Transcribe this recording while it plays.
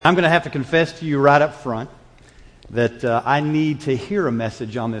I'm going to have to confess to you right up front that I need to hear a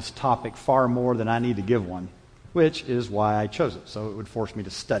message on this topic far more than I need to give one, which is why I chose it. So it would force me to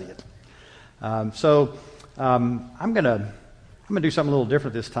study it. I'm going to do something a little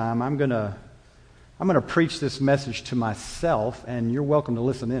different this time. I'm going to preach this message to myself, and you're welcome to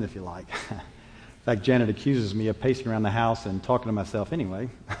listen in if you like. In fact, Janet accuses me of pacing around the house and talking to myself anyway.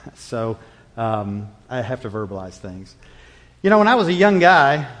 So I have to verbalize things. You know, when I was a young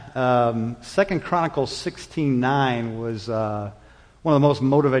guy, 2 Chronicles 16:9 was one of the most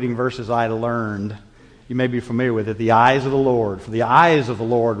motivating verses I learned. You may be familiar with it. The eyes of the Lord, for the eyes of the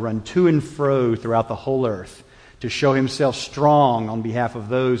Lord run to and fro throughout the whole earth to show himself strong on behalf of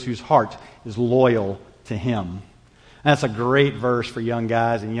those whose heart is loyal to him. That's a great verse for young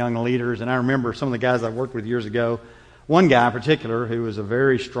guys and young leaders. And I remember some of the guys I worked with years ago, one guy in particular who was a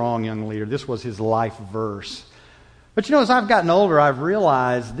very strong young leader, this was his life verse. But you know, as I've gotten older, I've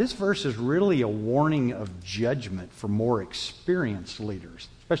realized this verse is really a warning of judgment for more experienced leaders,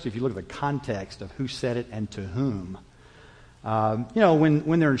 especially if you look at the context of who said it and to whom.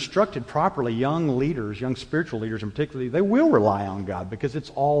 When they're instructed properly, young leaders, young spiritual leaders in particular, they will rely on God because it's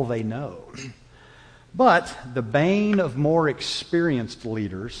all they know. But the bane of more experienced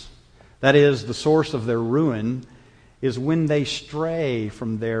leaders, that is, the source of their ruin, is when they stray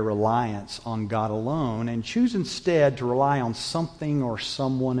from their reliance on God alone and choose instead to rely on something or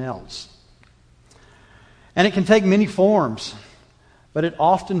someone else. And it can take many forms, but it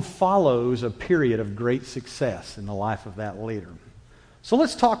often follows a period of great success in the life of that leader. So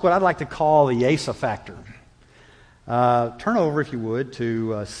let's talk what I'd like to call the Asa factor. Turn over, if you would,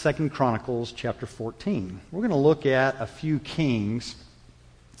 to 2 Chronicles chapter 14. We're going to look at a few kings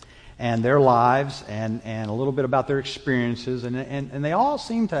and their lives, and a little bit about their experiences. And they all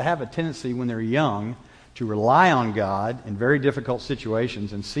seem to have a tendency when they're young to rely on God in very difficult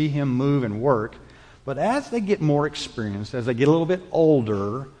situations and see Him move and work. But as they get more experienced, as they get a little bit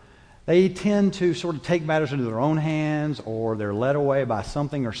older, they tend to sort of take matters into their own hands, or they're led away by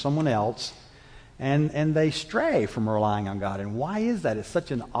something or someone else, and they stray from relying on God. And why is that? It's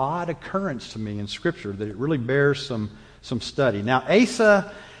such an odd occurrence to me in Scripture that it really bears some study. Now,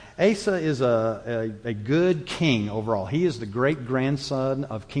 Asa is a good king overall. He is the great-grandson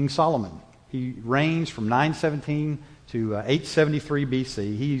of King Solomon. He reigns from 917 to 873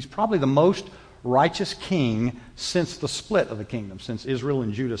 BC. He's probably the most righteous king since the split of the kingdom, since Israel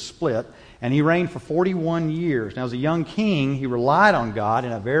and Judah split. And he reigned for 41 years. Now, as a young king, he relied on God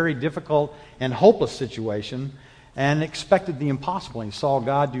in a very difficult and hopeless situation and expected the impossible. And he saw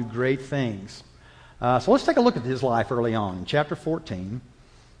God do great things. So let's take a look at his life early on. In chapter 14...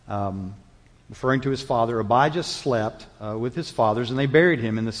 referring to his father, Abijah slept with his fathers, and they buried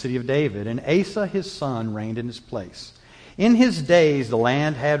him in the city of David. And Asa, his son, reigned in his place. In his days, the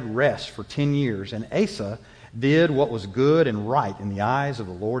land had rest for 10 years, and Asa did what was good and right in the eyes of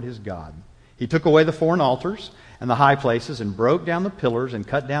the Lord his God. He took away the foreign altars and the high places, and broke down the pillars, and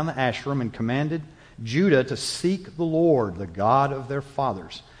cut down the Asherim, and commanded Judah to seek the Lord, the God of their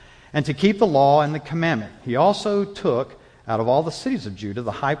fathers, and to keep the law and the commandment. He also took out of all the cities of Judah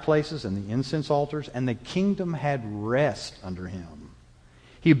the high places and the incense altars, and the kingdom had rest under him.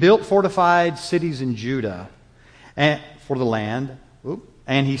 He built fortified cities in Judah for the land.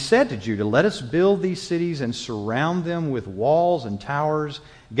 And he said to Judah, "Let us build these cities and surround them with walls and towers,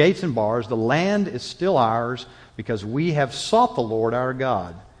 gates and bars. The land is still ours, because we have sought the Lord our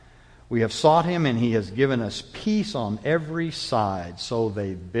God. We have sought him, and he has given us peace on every side." So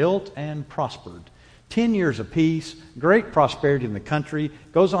they built and prospered. 10 years of peace, great prosperity in the country.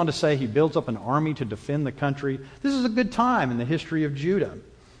 Goes on to say he builds up an army to defend the country. This is a good time in the history of Judah,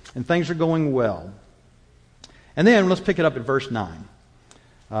 and things are going well. And then let's pick it up at verse 9.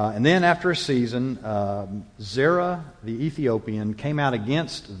 And then after a season, Zerah the Ethiopian came out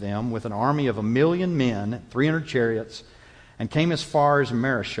against them with an army of 1,000,000 men, 300 chariots, and came as far as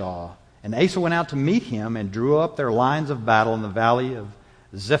Mareshah. And Asa went out to meet him and drew up their lines of battle in the valley of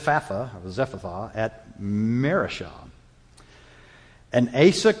Zephathah at Mareshah. And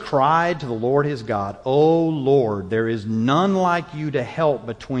Asa cried to the Lord his God, "O Lord, there is none like you to help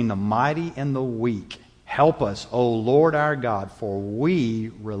between the mighty and the weak. Help us, O Lord our God, for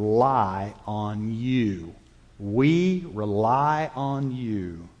we rely on you." We rely on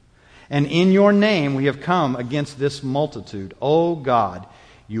you. "And in your name we have come against this multitude. O God,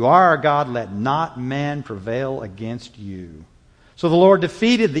 you are our God, let not man prevail against you." So the Lord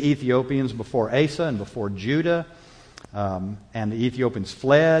defeated the Ethiopians before Asa and before Judah, and the Ethiopians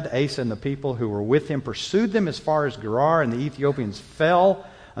fled. Asa and the people who were with him pursued them as far as Gerar, and the Ethiopians fell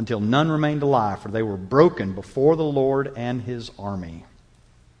until none remained alive, for they were broken before the Lord and his army.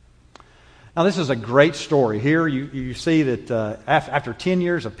 Now, this is a great story. Here you see that after 10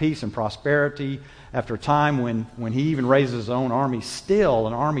 years of peace and prosperity, after a time when he even raises his own army, still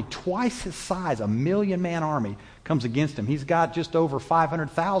an army twice his size, a 1 million-man army, comes against him. He's got just over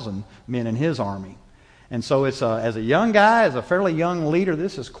 500,000 men in his army. And so as a young guy, as a fairly young leader,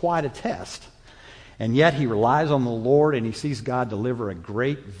 this is quite a test. And yet he relies on the Lord, and he sees God deliver a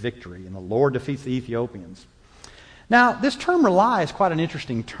great victory, and the Lord defeats the Ethiopians. Now, this term rely is quite an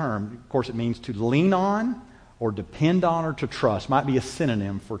interesting term. Of course, it means to lean on or depend on or to trust. Might be a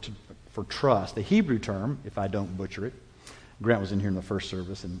synonym for trust. The Hebrew term, if I don't butcher it, Grant was in here in the first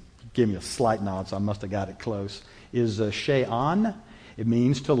service and gave me a slight nod, so I must have got it close, is she'an. It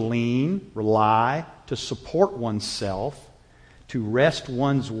means to lean, rely, to support oneself, to rest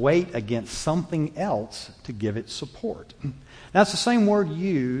one's weight against something else to give it support. Now, it's the same word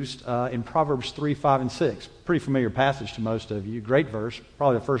used in Proverbs 3, 5, and 6. Pretty familiar passage to most of you. Great verse.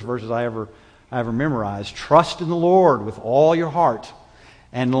 Probably the first verses I ever memorized. Trust in the Lord with all your heart,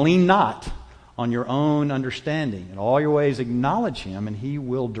 and lean not on your own understanding. In all your ways acknowledge Him, and He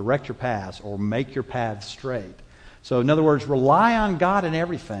will direct your paths or make your paths straight. So, in other words, rely on God in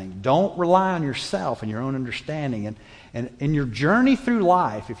everything. Don't rely on yourself and your own understanding. And in your journey through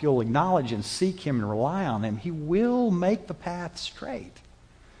life, if you'll acknowledge and seek Him and rely on Him, He will make the path straight.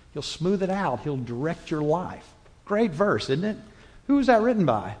 He'll smooth it out. He'll direct your life. Great verse, isn't it? Who was that written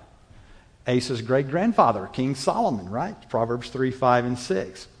by? Asa's great-grandfather, King Solomon, right? Proverbs 3, 5, and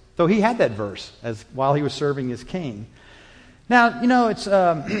 6. So he had that verse while he was serving as king. Now,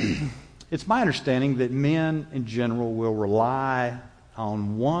 it's my understanding that men in general will rely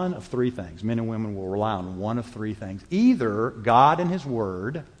on one of three things. Men and women will rely on one of three things. Either God and His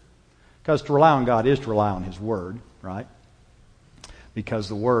Word, because to rely on God is to rely on His Word, right? Because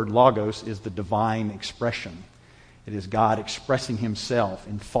the word logos is the divine expression. It is God expressing Himself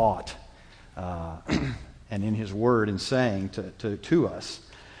in thought and in His Word and saying to us.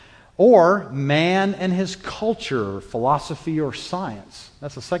 Or man and his culture, philosophy or science.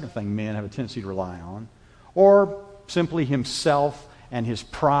 That's the second thing men have a tendency to rely on. Or simply himself and his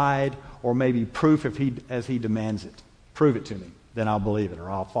pride, or maybe proof as he demands it. Prove it to me, then I'll believe it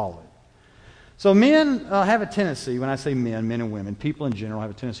or I'll follow it. So men have a tendency, when I say men and women, people in general have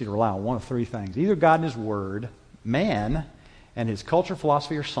a tendency to rely on one of three things. Either God and His Word, man and his culture,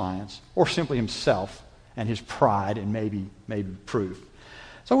 philosophy, or science, or simply himself and his pride and maybe proof.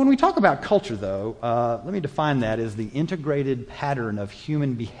 So when we talk about culture, though, let me define that as the integrated pattern of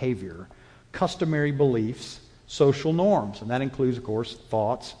human behavior, customary beliefs, social norms. And that includes, of course,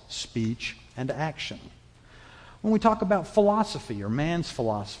 thoughts, speech, and action. When we talk about philosophy or man's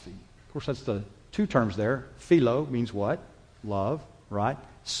philosophy, of course, that's the two terms there. Philo means what? Love, right?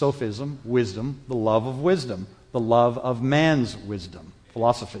 Sophism, wisdom, the love of wisdom, the love of man's wisdom,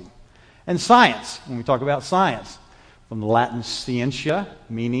 philosophy. And science, when we talk about science, from the Latin scientia,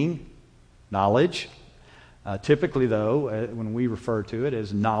 meaning knowledge. Typically, though, when we refer to it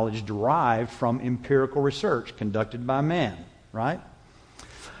as knowledge derived from empirical research conducted by man, right?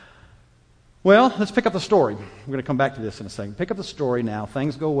 Well, let's pick up the story. We're going to come back to this in a second. Pick up the story now.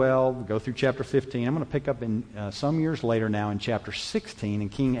 Things go well. We go through chapter 15. I'm going to pick up in some years later now in chapter 16 in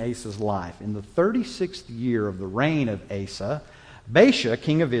King Asa's life. In the 36th year of the reign of Asa, Baasha,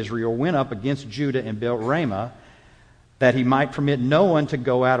 king of Israel, went up against Judah and built Ramah, that he might permit no one to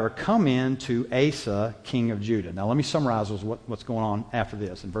go out or come in to Asa, king of Judah. Now let me summarize what's going on after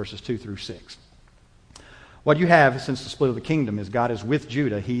this in verses 2 through 6. What you have since the split of the kingdom is God is with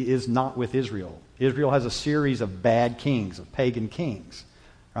Judah. He is not with Israel. Israel has a series of bad kings, of pagan kings.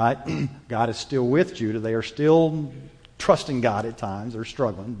 Right? God is still with Judah. They are still trusting God at times. They're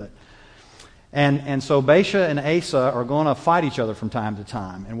struggling. And so Baasha and Asa are going to fight each other from time to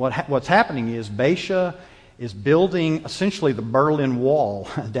time. And what's happening is Baasha is building essentially the Berlin Wall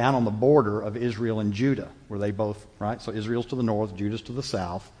down on the border of Israel and Judah, where they both, right? So Israel's to the north, Judah's to the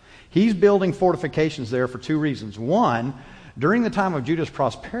south. He's building fortifications there for two reasons. One, during the time of Judah's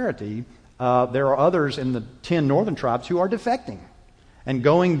prosperity, there are others in the 10 northern tribes who are defecting and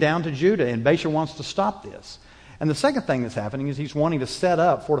going down to Judah, and Baasha wants to stop this. And the second thing that's happening is he's wanting to set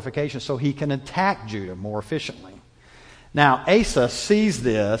up fortifications so he can attack Judah more efficiently. Now, Asa sees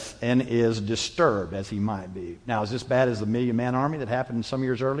this and is disturbed, as he might be. Now, is this bad as the 1 million-man army that happened some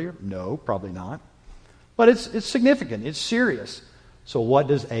years earlier? No, probably not. But it's significant. It's serious. So what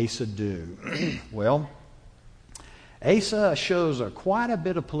does Asa do? Well, Asa shows quite a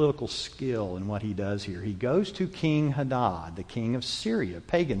bit of political skill in what he does here. He goes to King Hadad, the king of Syria,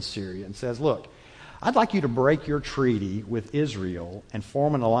 pagan Syria, and says, look, I'd like you to break your treaty with Israel and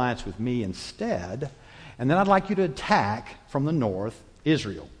form an alliance with me instead. And then I'd like you to attack from the north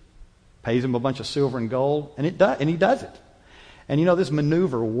Israel. pays him a bunch of silver and gold, and he does it. And this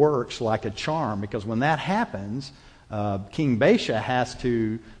maneuver works like a charm, because when that happens, King Baasha has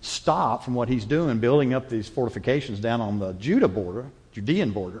to stop from what he's doing, building up these fortifications down on the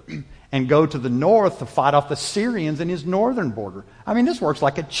Judean border, and go to the north to fight off the Syrians in his northern border. I mean, this works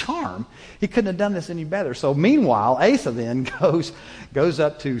like a charm. He couldn't have done this any better. So meanwhile, Asa then goes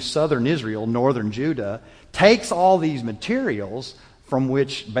up to southern Israel, northern Judah, takes all these materials from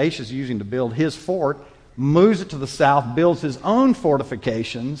which Baasha is using to build his fort, moves it to the south, builds his own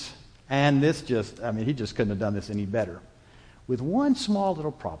fortifications, and he just couldn't have done this any better. With one small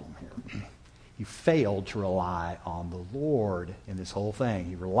little problem here. He failed to rely on the Lord in this whole thing.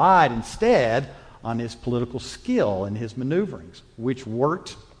 He relied instead on his political skill and his maneuverings, which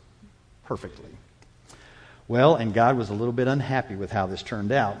worked perfectly. Well, and God was a little bit unhappy with how this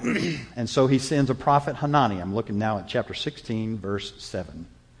turned out. And so he sends a prophet, Hanani. I'm looking now at chapter 16, verse 7.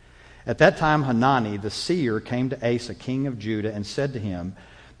 At that time, Hanani, the seer, came to Asa, king of Judah, and said to him,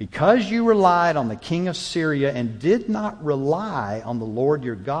 "Because you relied on the king of Syria and did not rely on the Lord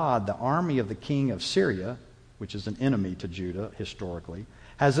your God, the army of the king of Syria," which is an enemy to Judah historically,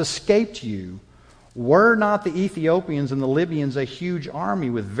 "has escaped you. Were not the Ethiopians and the Libyans a huge army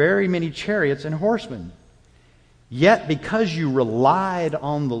with very many chariots and horsemen? Yet because you relied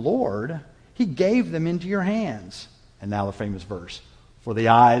on the Lord, he gave them into your hands." And now the famous verse, "For the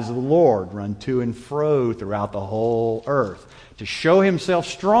eyes of the Lord run to and fro throughout the whole earth, to show himself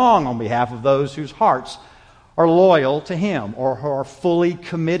strong on behalf of those whose hearts are loyal to him, or who are fully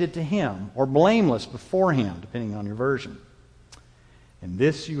committed to him, or blameless before him," depending on your version. "And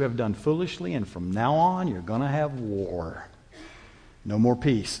this you have done foolishly, and from now on you're going to have war." No more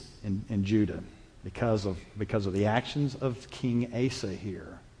peace in Judah because of the actions of King Asa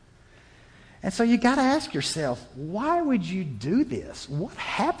here. And so you got to ask yourself, why would you do this? What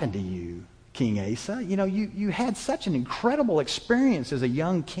happened to you, King Asa? You had such an incredible experience as a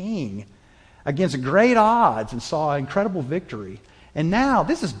young king against great odds and saw incredible victory. And now,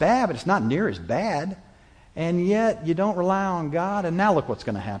 this is bad, but it's not near as bad. And yet, you don't rely on God, and now look what's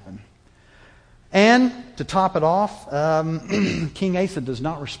going to happen. And to top it off, King Asa does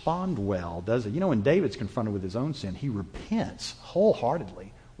not respond well, does he? When David's confronted with his own sin, he repents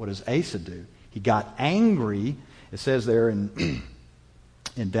wholeheartedly. What does Asa do? He got angry. It says there down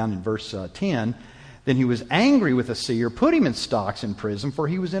in verse 10, "Then he was angry with the seer, put him in stocks in prison, for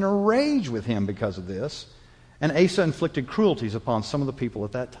he was in a rage with him because of this. And Asa inflicted cruelties upon some of the people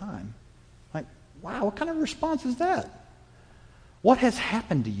at that time." Like, wow, what kind of response is that? What has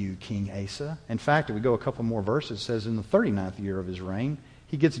happened to you, King Asa? In fact, if we go a couple more verses, it says in the 39th year of his reign,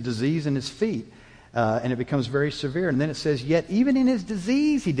 he gets disease in his feet. And it becomes very severe. And then it says, "Yet even in his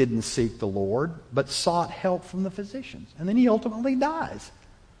disease he didn't seek the Lord, but sought help from the physicians." And then he ultimately dies.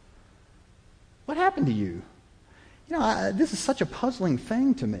 What happened to you? This is such a puzzling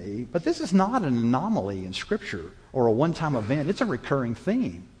thing to me, but this is not an anomaly in Scripture or a one-time event. It's a recurring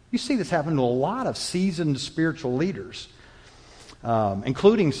theme. You see this happen to a lot of seasoned spiritual leaders,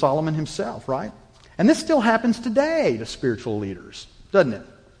 including Solomon himself, right? And this still happens today to spiritual leaders, doesn't it?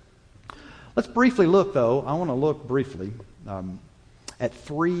 Let's briefly look, though. I want to look briefly at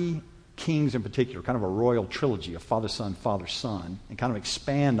three kings in particular, kind of a royal trilogy of father, son, and kind of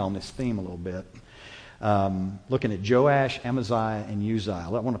expand on this theme a little bit. Looking at Joash, Amaziah, and Uzziah. I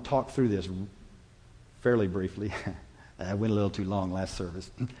want to talk through this fairly briefly. I went a little too long last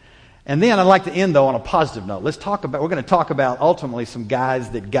service. And then I'd like to end, though, on a positive note. We're going to talk about ultimately some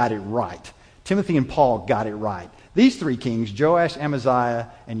guys that got it right. Timothy and Paul got it right. These three kings, Joash, Amaziah,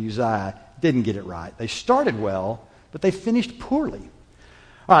 and Uzziah, didn't get it right. They started well, but they finished poorly.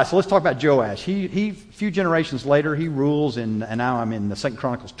 All right, so let's talk about Joash. He a few generations later, he rules and now I'm in the 2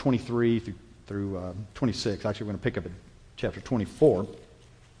 Chronicles 23 through 26. Actually, we're going to pick up at chapter 24.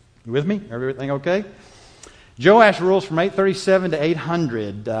 You with me? Everything okay? Joash rules from 837 to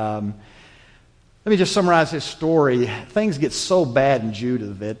 800. Let me just summarize his story. Things get so bad in Judah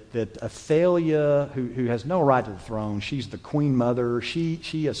that Athaliah, who has no right to the throne, she's the queen mother.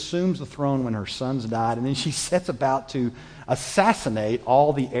 She assumes the throne when her sons died, and then she sets about to assassinate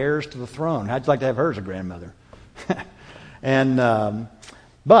all the heirs to the throne. How'd you like to have her as a grandmother?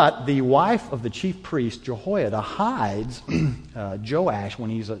 But the wife of the chief priest, Jehoiada, hides Joash when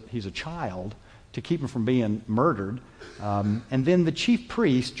he's a child to keep him from being murdered. And then the chief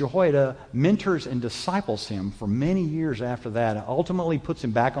priest, Jehoiada, mentors and disciples him for many years after that, and ultimately puts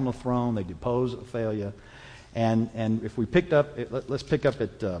him back on the throne. They depose Athaliah. And if we picked up, let's pick up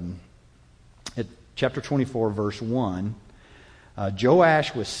at chapter 24, verse 1.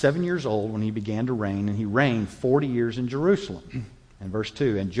 Joash was 7 years old when he began to reign, and he reigned 40 years in Jerusalem. And verse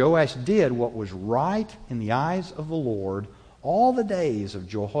 2, and Joash did what was right in the eyes of the Lord all the days of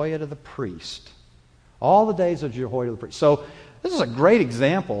Jehoiada the priest. All the days of Jehoiada the priest. So this is a great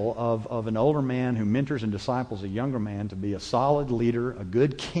example of an older man who mentors and disciples a younger man to be a solid leader, a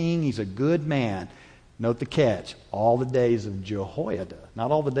good king. He's a good man. Note the catch. All the days of Jehoiada, not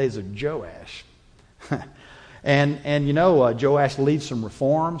all the days of Joash. and you know, Joash leads some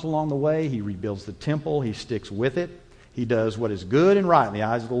reforms along the way. He rebuilds the temple. He sticks with it. He does what is good and right in the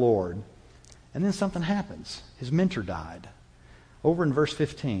eyes of the Lord. And then something happens. His mentor died. Over in verse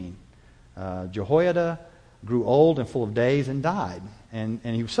 15, Jehoiada grew old and full of days and died. And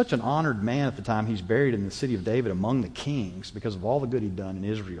he was such an honored man at the time. He's buried in the city of David among the kings because of all the good he'd done in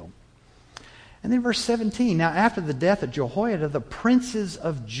Israel. And then verse 17, now after the death of Jehoiada, the princes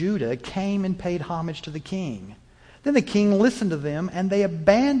of Judah came and paid homage to the king. Then the king listened to them, and they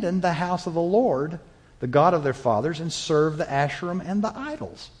abandoned the house of the Lord, the God of their fathers, and served the Asherim and the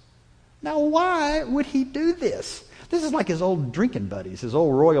idols. Now why would he do this? This is like his old drinking buddies, his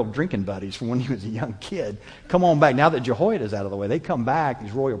old royal drinking buddies from when he was a young kid. Come on back. Now that Jehoiada's out of the way, they come back,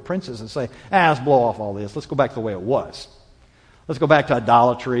 these royal princes, and say, let's blow off all this. Let's go back to the way it was. Let's go back to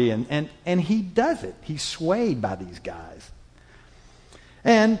idolatry. And he does it. He's swayed by these guys.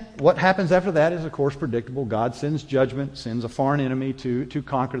 And what happens after that is, of course, predictable. God sends judgment, sends a foreign enemy to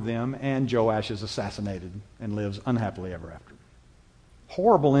conquer them, and Joash is assassinated and lives unhappily ever after.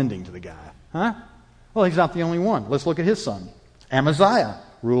 Horrible ending to the guy. Huh? Well, he's not the only one. Let's look at his son. Amaziah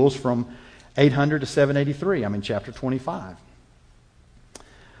rules from 800 to 783. I'm in chapter 25.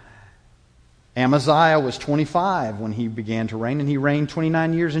 Amaziah was 25 when he began to reign, and he reigned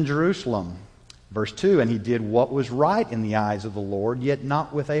 29 years in Jerusalem. Verse 2, and he did what was right in the eyes of the Lord, yet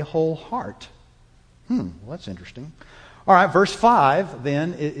not with a whole heart. Well, that's interesting. All right, verse 5,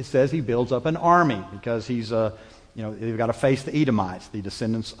 then, it says he builds up an army because he's, they've got to face the Edomites, the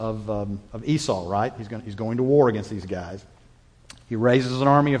descendants of Esau, right? He's going to war against these guys. He raises an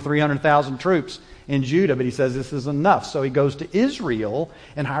army of 300,000 troops in Judah, but he says this is enough. So he goes to Israel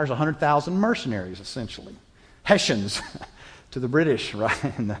and hires 100,000 mercenaries, essentially. Hessians to the British, right,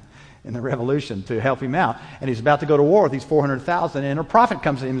 in the revolution to help him out. And he's about to go to war with these 400,000, and a prophet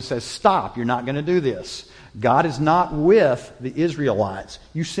comes to him and says, stop, you're not going to do this. God is not with the Israelites.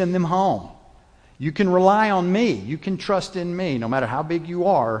 You send them home. You can rely on me. You can trust in me, no matter how big you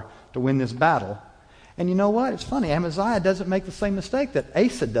are, to win this battle. And you know what? It's funny. Amaziah doesn't make the same mistake that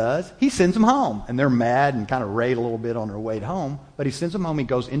Asa does. He sends them home. And they're mad and kind of raid a little bit on their way home. But he sends them home. He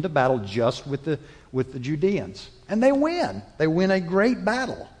goes into battle just with the Judeans. And they win. They win a great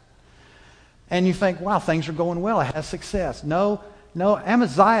battle. And you think, wow, things are going well. It has success. No,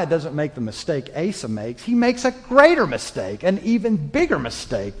 Amaziah doesn't make the mistake Asa makes. He makes a greater mistake, an even bigger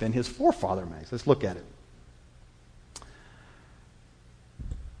mistake than his forefather makes. Let's look at it.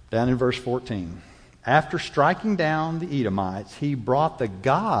 Down in verse 14. After striking down the Edomites, he brought the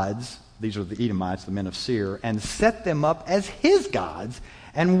gods, these are the Edomites, the men of Seir, and set them up as his gods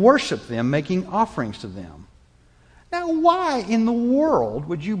and worshiped them, making offerings to them. Now, why in the world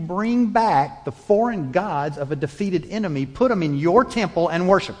would you bring back the foreign gods of a defeated enemy, put them in your temple, and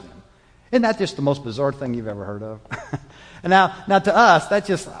worship them? Isn't that just the most bizarre thing you've ever heard of? And now to us, that's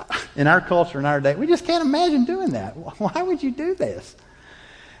just, in our culture, in our day, we just can't imagine doing that. Why would you do this?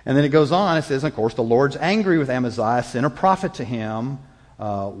 And then it goes on, it says, of course, the Lord's angry with Amaziah, sent a prophet to him.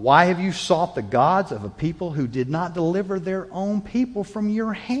 Why have you sought the gods of a people who did not deliver their own people from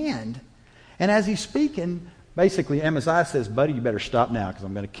your hand? And as he's speaking, basically Amaziah says, buddy, you better stop now because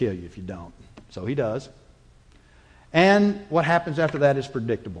I'm going to kill you if you don't. So he does. And what happens after that is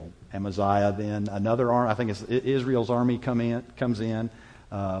predictable. Amaziah then, another army, I think it's Israel's army comes in,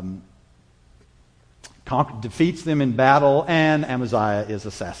 defeats them in battle, and Amaziah is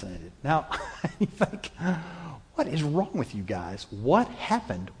assassinated. Now, you think, what is wrong with you guys? What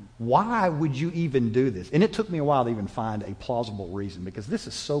happened? Why would you even do this? And it took me a while to even find a plausible reason, because this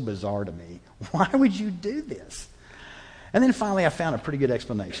is so bizarre to me. Why would you do this? And then finally I found a pretty good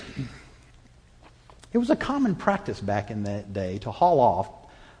explanation. It was a common practice back in that day to haul off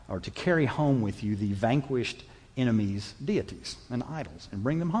or to carry home with you the vanquished enemy's deities and idols and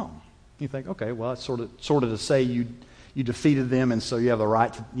bring them home. You think, okay, well, it's sort of to say you defeated them, and so you have the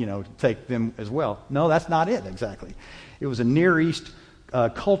right to take them as well. No, that's not it exactly. It was a Near East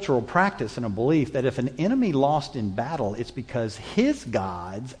cultural practice and a belief that if an enemy lost in battle, it's because his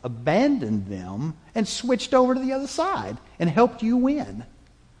gods abandoned them and switched over to the other side and helped you win.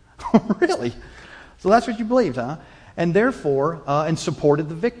 Really? So that's what you believed, huh? And therefore, and supported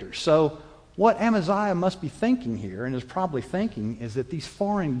the victors. So what Amaziah must be thinking here, and is probably thinking, is that these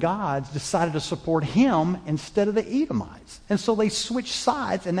foreign gods decided to support him instead of the Edomites. And so they switched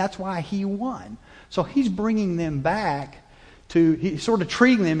sides, and that's why he won. So he's bringing them back he's sort of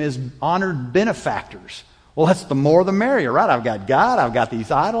treating them as honored benefactors. Well, that's the more the merrier, right? I've got God, I've got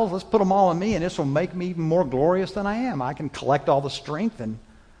these idols, let's put them all in me, and this will make me even more glorious than I am. I can collect all the strength. And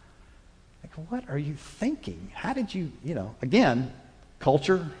like, what are you thinking? How did you, again,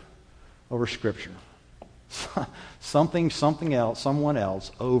 culture over Scripture. Something else, someone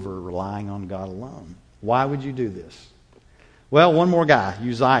else over relying on God alone. Why would you do this? Well, one more guy,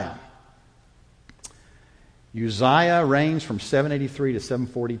 Uzziah. Uzziah reigns from 783 to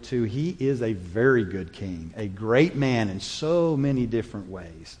 742. He is a very good king, a great man in so many different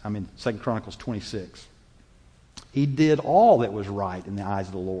ways. 2 Chronicles 26. He did all that was right in the eyes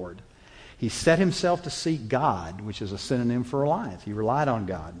of the Lord. He set himself to seek God, which is a synonym for reliance. He relied on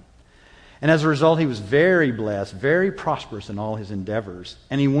God. And as a result, he was very blessed, very prosperous in all his endeavors.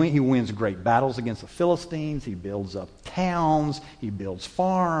 And he wins great battles against the Philistines. He builds up towns. He builds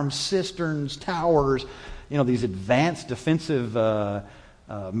farms, cisterns, towers. These advanced defensive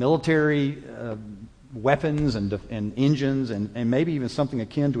military weapons and engines, and maybe even something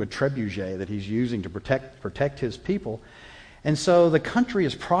akin to a trebuchet that he's using to protect his people. And so the country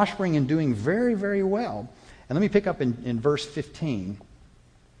is prospering and doing very, very well. And let me pick up in verse 15.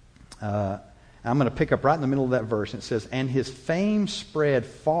 I'm going to pick up right in the middle of that verse. It says, "And his fame spread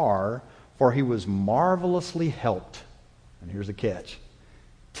far, for he was marvelously helped." And here's the catch.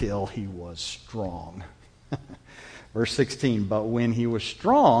 "Till he was strong." Verse 16, "But when he was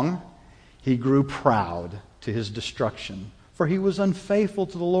strong, he grew proud to his destruction. For he was unfaithful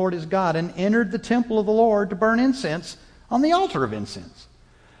to the Lord his God, and entered the temple of the Lord to burn incense on the altar of incense."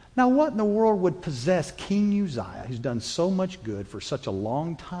 Now, what in the world would possess King Uzziah, who's done so much good for such a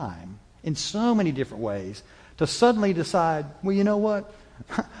long time, in so many different ways, to suddenly decide, well, you know what?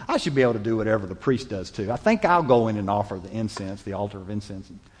 I should be able to do whatever the priest does too. I think I'll go in and offer the incense, the altar of incense.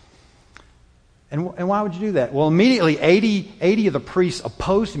 And why would you do that? Well, immediately 80 of the priests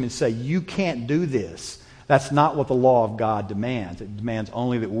opposed him and say, "You can't do this. That's not what the law of God demands. It demands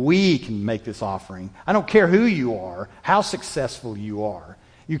only that we can make this offering. I don't care who you are, how successful you are.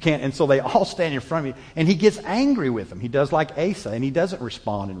 You can't." And so they all stand in front of him, and he gets angry with them. He does like Asa, and he doesn't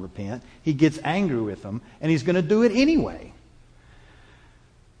respond and repent. He gets angry with them, and he's going to do it anyway.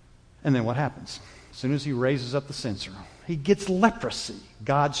 And then what happens? As soon as he raises up the censer, he gets leprosy.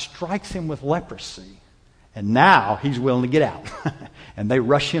 God strikes him with leprosy. And now he's willing to get out. And they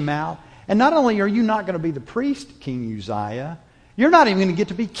rush him out. And not only are you not going to be the priest, King Uzziah, you're not even going to get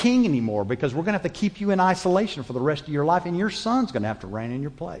to be king anymore, because we're going to have to keep you in isolation for the rest of your life, and your son's going to have to reign in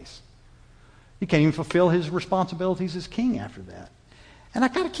your place. You can't even fulfill his responsibilities as king after that. And I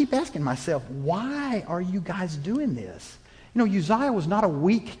got to keep asking myself, why are you guys doing this? Uzziah was not a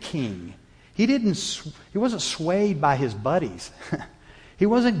weak king. He wasn't swayed by his buddies. He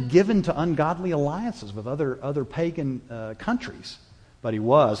wasn't given to ungodly alliances with other pagan countries. But he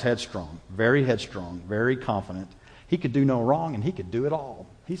was headstrong, very confident. He could do no wrong, and he could do it all.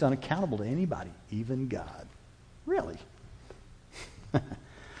 He's unaccountable to anybody, even God. Really?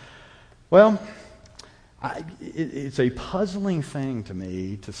 Well, it's a puzzling thing to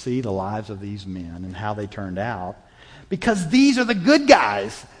me to see the lives of these men and how they turned out, because these are the good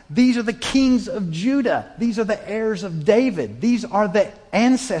guys. These are the kings of Judah. These are the heirs of David. These are the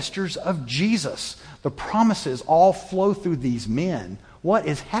ancestors of Jesus. The promises all flow through these men. What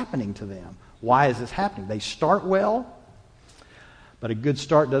is happening to them? Why is this happening? They start well, but a good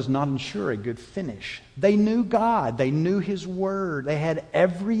start does not ensure a good finish. They knew God. They knew His Word. They had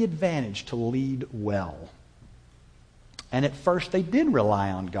every advantage to lead well. And at first they did rely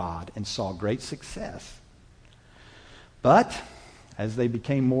on God and saw great success. But as they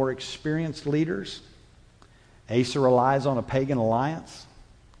became more experienced leaders, Asa relies on a pagan alliance.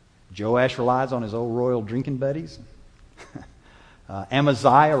 Joash relies on his old royal drinking buddies.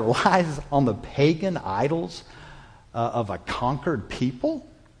 Amaziah relies on the pagan idols of a conquered people.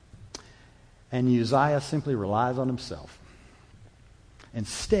 And Uzziah simply relies on himself,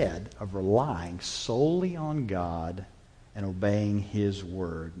 instead of relying solely on God and obeying His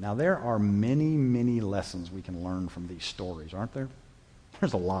Word. Now, there are many, many lessons we can learn from these stories, aren't there?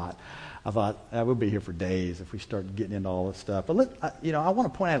 There's a lot. I thought I would be here for days if we start getting into all this stuff. But I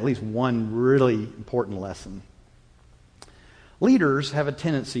want to point out at least one really important lesson. Leaders have a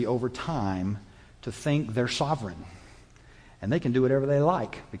tendency over time to think they're sovereign, and they can do whatever they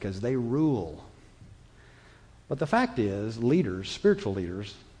like because they rule. But the fact is, leaders, spiritual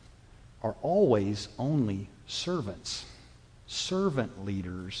leaders, are always only servants. Servant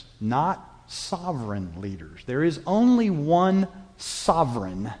leaders, not sovereign leaders. There is only one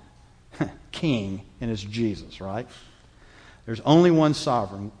sovereign king, and it's Jesus, right? There's only one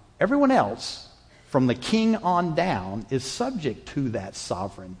sovereign. Everyone else, from the king on down, is subject to that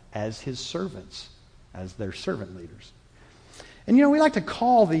sovereign as his servants, as their servant leaders. And we like to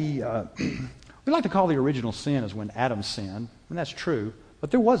call the original sin as when Adam sinned, and that's true.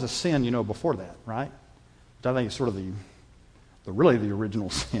 But there was a sin, before that, right? Which I think is sort of really the original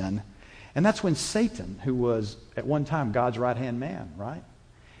sin, and that's when Satan, who was at one time God's right-hand man, right?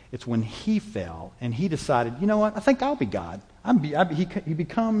 It's when he fell and he decided, you know what? I think I'll be God. He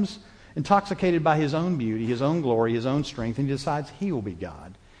becomes intoxicated by his own beauty, his own glory, his own strength, and he decides he will be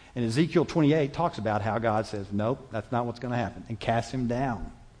God. And Ezekiel 28 talks about how God says, nope, that's not what's going to happen, and casts him down.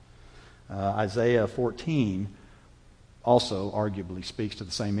 Isaiah 14 also arguably speaks to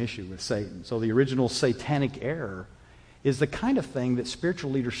the same issue with Satan. So the original satanic error is the kind of thing that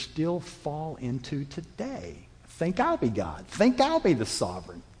spiritual leaders still fall into today. Think I'll be God. Think I'll be the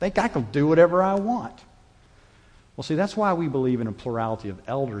sovereign. Think I can do whatever I want. Well, see, that's why we believe in a plurality of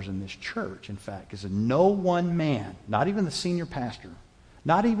elders in this church, in fact, because no one man, not even the senior pastor,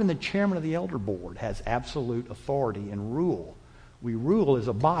 not even the chairman of the elder board, has absolute authority and rule. We rule as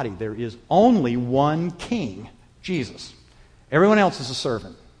a body. There is only one king, Jesus. Everyone else is a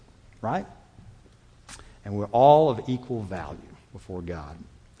servant, right? And we're all of equal value before God.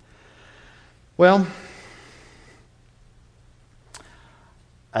 Well,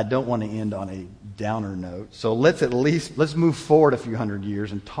 I don't want to end on a downer note, so let's move forward a few hundred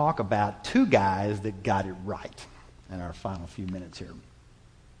years and talk about two guys that got it right in our final few minutes here.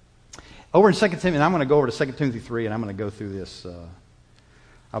 Over in 2 Timothy, and I'm going to go over to 2 Timothy 3, and I'm going to go through this.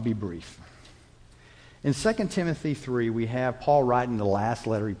 I'll be brief. In 2 Timothy 3, we have Paul writing the last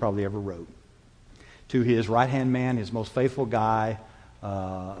letter he probably ever wrote to his right-hand man, his most faithful guy,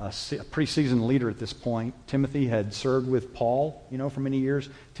 a pretty seasoned leader at this point. Timothy had served with Paul, for many years.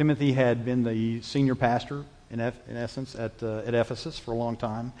 Timothy had been the senior pastor, in essence, at Ephesus for a long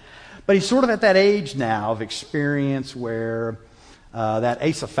time. But he's sort of at that age now of experience where that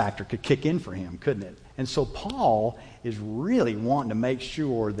Asa factor could kick in for him, couldn't it? And so Paul is really wanting to make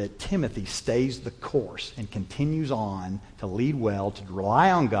sure that Timothy stays the course and continues on to lead well, to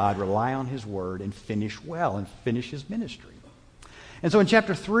rely on God, rely on His Word, and finish well, and finish his ministry. And so in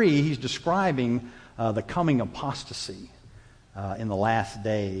chapter 3, he's describing the coming apostasy in the last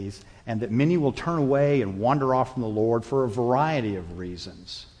days, and that many will turn away and wander off from the Lord for a variety of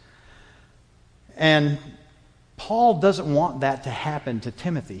reasons. And Paul doesn't want that to happen to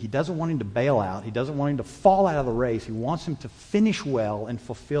Timothy. He doesn't want him to bail out. He doesn't want him to fall out of the race. He wants him to finish well and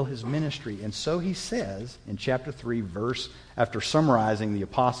fulfill his ministry. And so he says in chapter 3, after summarizing the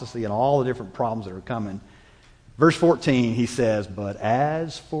apostasy and all the different problems that are coming, verse 14, he says, but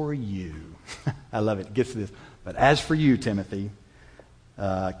as for you, I love it, it gets to this, but as for you, Timothy,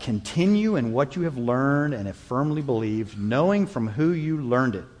 continue in what you have learned and have firmly believed, knowing from who you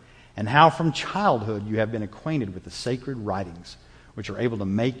learned it, and how from childhood you have been acquainted with the sacred writings, which are able to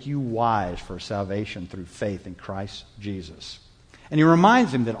make you wise for salvation through faith in Christ Jesus. And he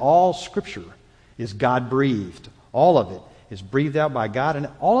reminds him that all Scripture is God-breathed. All of it is breathed out by God, and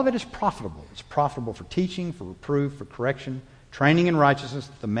all of it is profitable. It's profitable for teaching, for reproof, for correction, training in righteousness,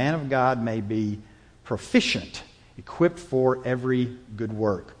 that the man of God may be proficient, equipped for every good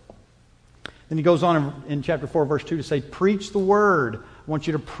work. Then he goes on in chapter 4, verse 2 to say, preach the word. I want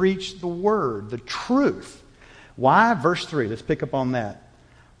you to preach the word, the truth. Why? Verse 3, let's pick up on that.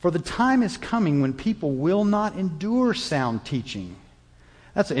 For the time is coming when people will not endure sound teaching.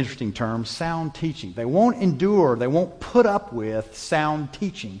 That's an interesting term, sound teaching. They won't endure, they won't put up with sound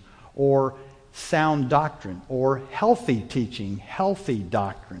teaching or sound doctrine or healthy teaching, healthy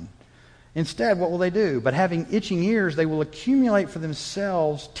doctrine. Instead, what will they do? But having itching ears, they will accumulate for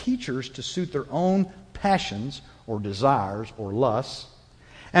themselves teachers to suit their own passions or desires or lusts,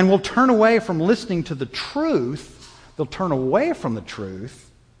 and will turn away from listening to the truth. They'll turn away from the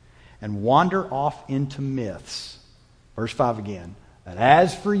truth and wander off into myths. Verse 5 again. But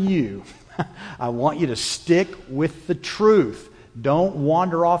as for you, I want you to stick with the truth. Don't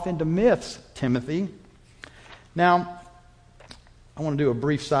wander off into myths, Timothy. Now, I want to do a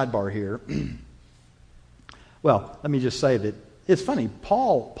brief sidebar here. Well, let me just say that it's funny.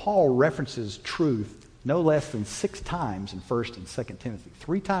 Paul references truth no less than 6 times in 1 and 2 Timothy.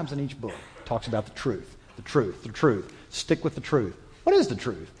 3 times in each book. Talks about the truth, the truth, the truth. Stick with the truth. What is the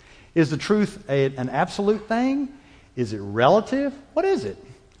truth? Is the truth an absolute thing? Is it relative? What is it?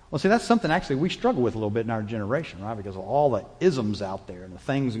 Well, see, that's something actually we struggle with a little bit in our generation, right? Because of all the isms out there and the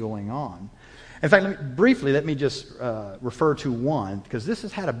things going on. In fact, let me just refer to one, because this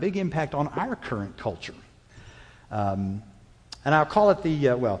has had a big impact on our current culture. And I'll call it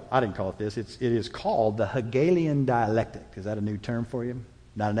I didn't call it this. It is called the Hegelian dialectic. Is that a new term for you?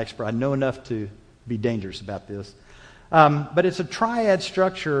 Not an expert. I know enough to be dangerous about this. But it's a triad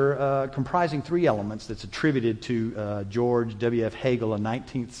structure comprising three elements that's attributed to George W.F. Hegel, a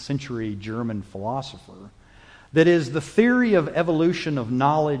 19th century German philosopher. That is the theory of evolution of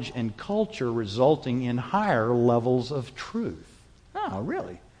knowledge and culture resulting in higher levels of truth. Oh,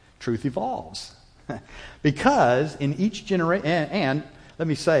 really? Truth evolves. Because in each generation, and let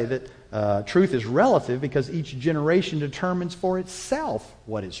me say that truth is relative because each generation determines for itself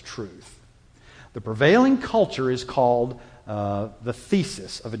what is truth. The prevailing culture is called the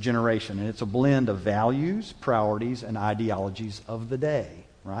thesis of a generation, and it's a blend of values, priorities, and ideologies of the day,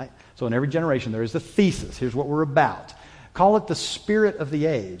 right? So in every generation there is the thesis. Here's what we're about. Call it the spirit of the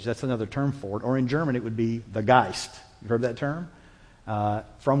age. That's another term for it. Or in German it would be the Geist. You heard that term?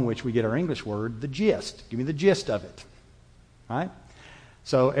 From which we get our English word, the gist. Give me the gist of it, right?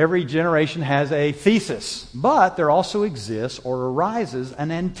 So every generation has a thesis, but there also exists or arises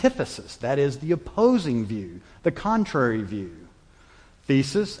an antithesis. That is the opposing view, the contrary view.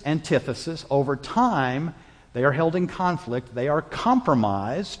 Thesis, antithesis, over time, they are held in conflict. They are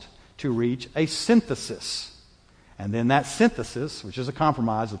compromised to reach a synthesis. And then that synthesis, which is a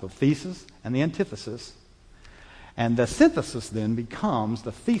compromise of the thesis and the antithesis, and the synthesis then becomes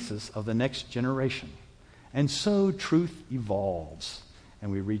the thesis of the next generation. And so truth evolves.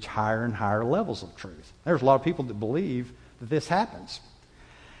 And we reach higher and higher levels of truth. There's a lot of people that believe that this happens.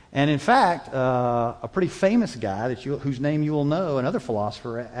 And in fact, a pretty famous guy whose name you will know, another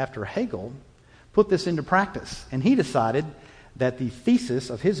philosopher after Hegel, put this into practice. And he decided that the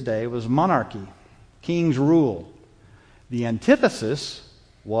thesis of his day was monarchy, king's rule. The antithesis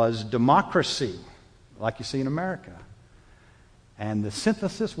was democracy, like you see in America. And the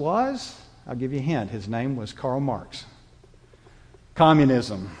synthesis was, I'll give you a hint, his name was Karl Marx.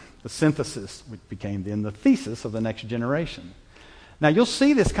 Communism, the synthesis, which became then the thesis of the next generation. Now, you'll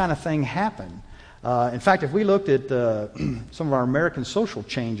see this kind of thing happen. In fact, if we looked at some of our American social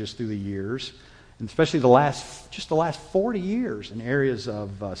changes through the years, and especially the last 40 years in areas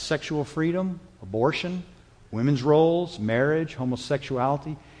of sexual freedom, abortion, women's roles, marriage,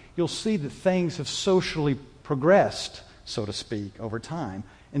 homosexuality, you'll see that things have socially progressed, so to speak, over time,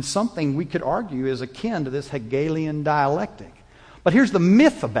 in something we could argue is akin to this Hegelian dialectic. But here's the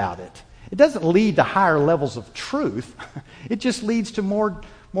myth about it. It doesn't lead to higher levels of truth. It just leads to more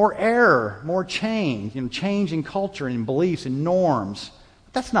error, more change, change in culture and in beliefs and norms.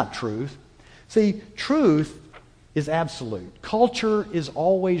 But that's not truth. See, truth is absolute. Culture is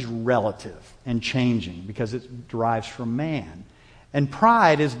always relative and changing because it derives from man. And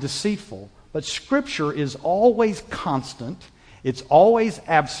pride is deceitful. But Scripture is always constant. It's always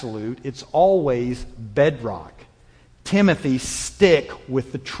absolute. It's always bedrock. Timothy, stick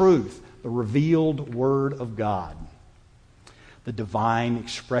with the truth, the revealed Word of God, the divine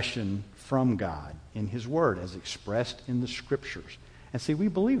expression from God in His Word as expressed in the Scriptures. And see, we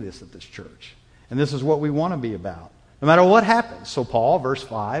believe this at this church. And this is what we want to be about, no matter what happens. So Paul, verse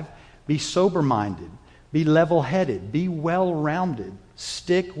 5, be sober-minded, be level-headed, be well-rounded,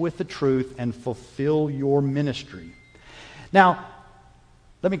 stick with the truth, and fulfill your ministry. Now,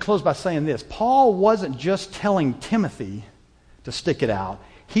 let me close by saying this. Paul wasn't just telling Timothy to stick it out.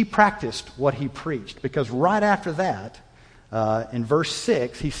 He practiced what he preached. Because right after that, in verse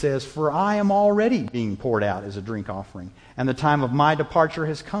 6, he says, for I am already being poured out as a drink offering, and the time of my departure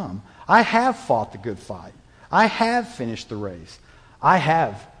has come. I have fought the good fight. I have finished the race. I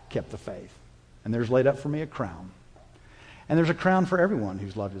have kept the faith. And there's laid up for me a crown. And there's a crown for everyone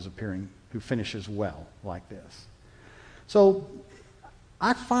whose love is appearing, who finishes well like this. So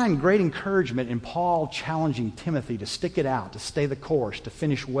I find great encouragement in Paul challenging Timothy to stick it out, to stay the course, to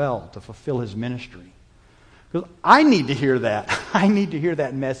finish well, to fulfill his ministry. Because I need to hear that. I need to hear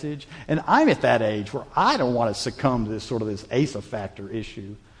that message. And I'm at that age where I don't want to succumb to this Asa factor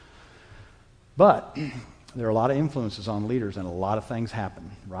issue. But there are a lot of influences on leaders and a lot of things happen,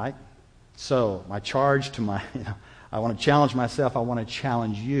 right? So my charge to I want to challenge myself. I want to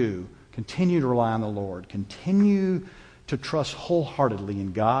challenge you. Continue to rely on the Lord. Continue to trust wholeheartedly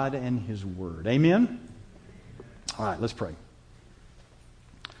in God and His Word. Amen? All right, let's pray.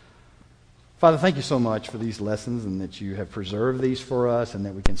 Father, thank you so much for these lessons and that you have preserved these for us and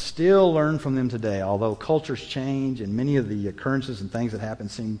that we can still learn from them today. Although cultures change and many of the occurrences and things that happen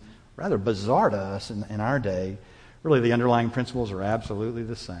seem rather bizarre to us in our day, Really, the underlying principles are absolutely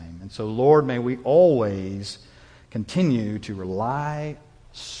the same. And so, Lord, may we always continue to rely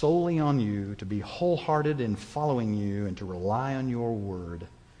solely on you, to be wholehearted in following you, and to rely on your word.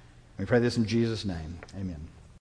 We pray this in Jesus' name. Amen.